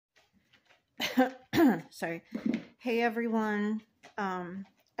Sorry. Hey everyone. I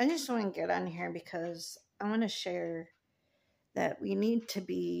just want to get on here because I want to share that we need to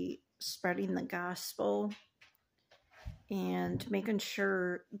be spreading the gospel and making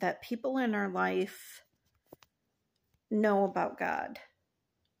sure that people in our life know about God,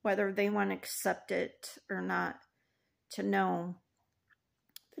 whether they want to accept it or not, to know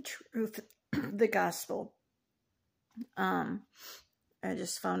the truth, the gospel. I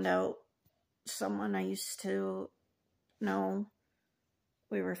just found out someone I used to know.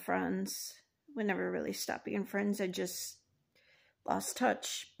 We were friends. We never really stopped being friends. I just lost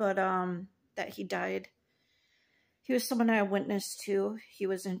touch. But that he died. He was someone I witnessed to. He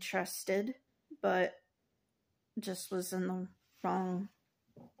was interested, but just was in the wrong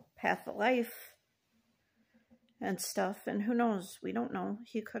path of life and stuff. And who knows? We don't know.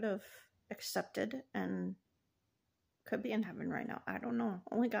 He could have accepted and could be in heaven right now. I don't know.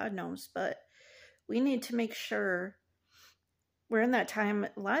 Only God knows. But we need to make sure we're in that time.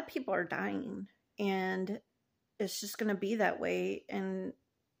 A lot of people are dying, and it's just going to be that way, and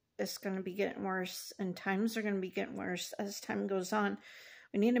it's going to be getting worse, and times are going to be getting worse as time goes on.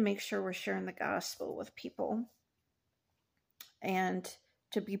 We need to make sure we're sharing the gospel with people, and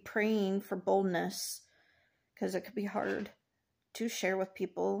to be praying for boldness, because it could be hard to share with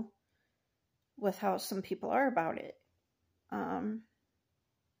people with how some people are about it.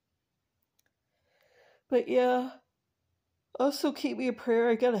 But yeah, also keep me in prayer.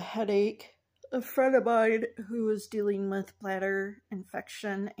 I got a headache. A friend of mine who was dealing with bladder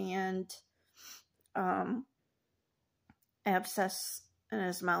infection and abscess in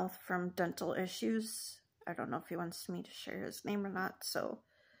his mouth from dental issues. I don't know if he wants me to share his name or not,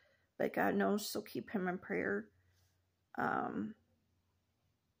 but God knows, so keep him in prayer. And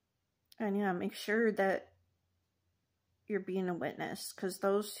yeah, make sure that you're being a witness, because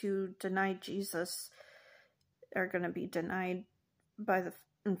those who deny Jesus are going to be denied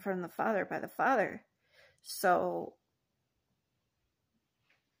in front of the Father by the Father. So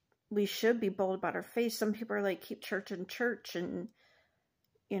we should be bold about our faith. Some people are like, keep church in church, and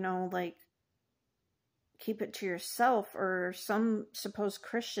like, keep it to yourself. Or some supposed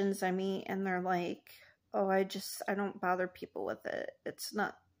Christians I meet, and they're like, oh, I don't bother people with it. It's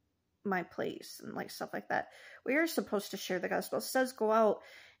not my place, and like stuff like that. We are supposed to share the gospel. It says go out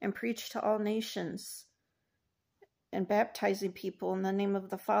and preach to all nations, and baptizing people in the name of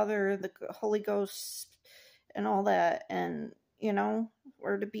the Father, the Holy Ghost, and all that. And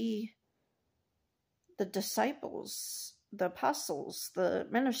we're to be the disciples, the apostles, the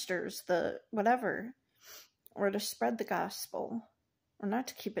ministers, the whatever. We're to spread the gospel. We're not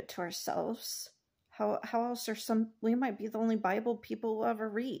to keep it to ourselves. How else we might be the only Bible people will ever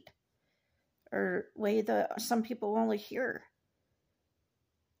read, or way that some people only hear.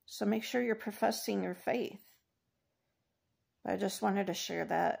 So make sure you're professing your faith. I just wanted to share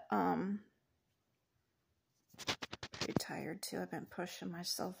that. Pretty tired too. I've been pushing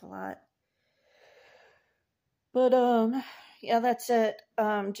myself a lot. But yeah, that's it.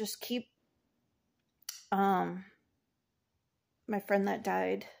 Just keep my friend that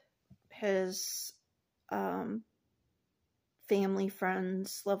died, his family,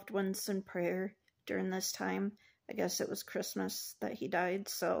 friends, loved ones in prayer during this time. I guess it was Christmas that he died.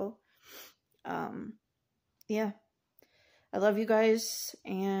 So yeah. I love you guys,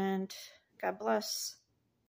 and God bless.